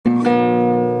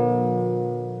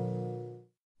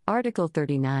Article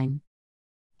 39.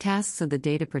 Tasks of the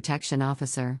Data Protection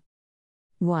Officer.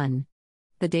 1.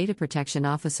 The Data Protection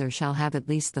Officer shall have at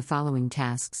least the following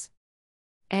tasks.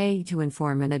 A. To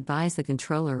inform and advise the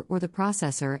controller or the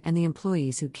processor and the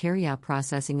employees who carry out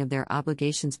processing of their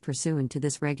obligations pursuant to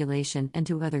this regulation and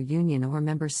to other union or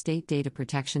member state data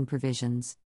protection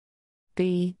provisions.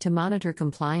 B. To monitor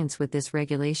compliance with this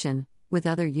regulation, with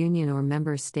other union or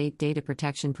member state data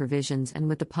protection provisions and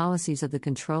with the policies of the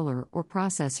controller or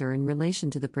processor in relation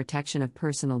to the protection of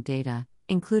personal data,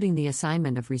 including the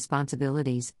assignment of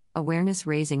responsibilities, awareness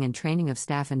raising and training of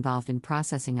staff involved in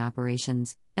processing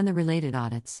operations, and the related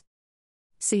audits.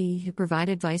 C. To provide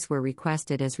advice where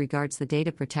requested as regards the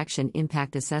data protection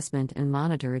impact assessment and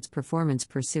monitor its performance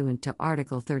pursuant to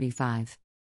Article 35.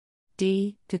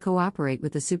 D. To cooperate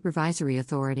with the supervisory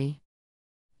authority.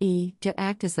 E. To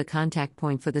act as the contact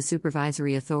point for the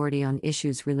supervisory authority on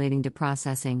issues relating to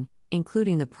processing,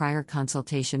 including the prior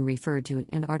consultation referred to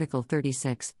in Article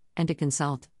 36, and to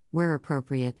consult, where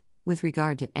appropriate, with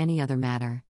regard to any other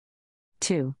matter.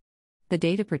 2. The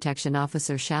Data Protection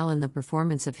Officer shall in the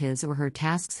performance of his or her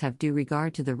tasks have due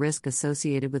regard to the risk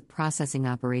associated with processing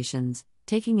operations,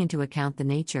 taking into account the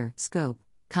nature, scope,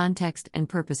 context, and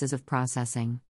purposes of processing.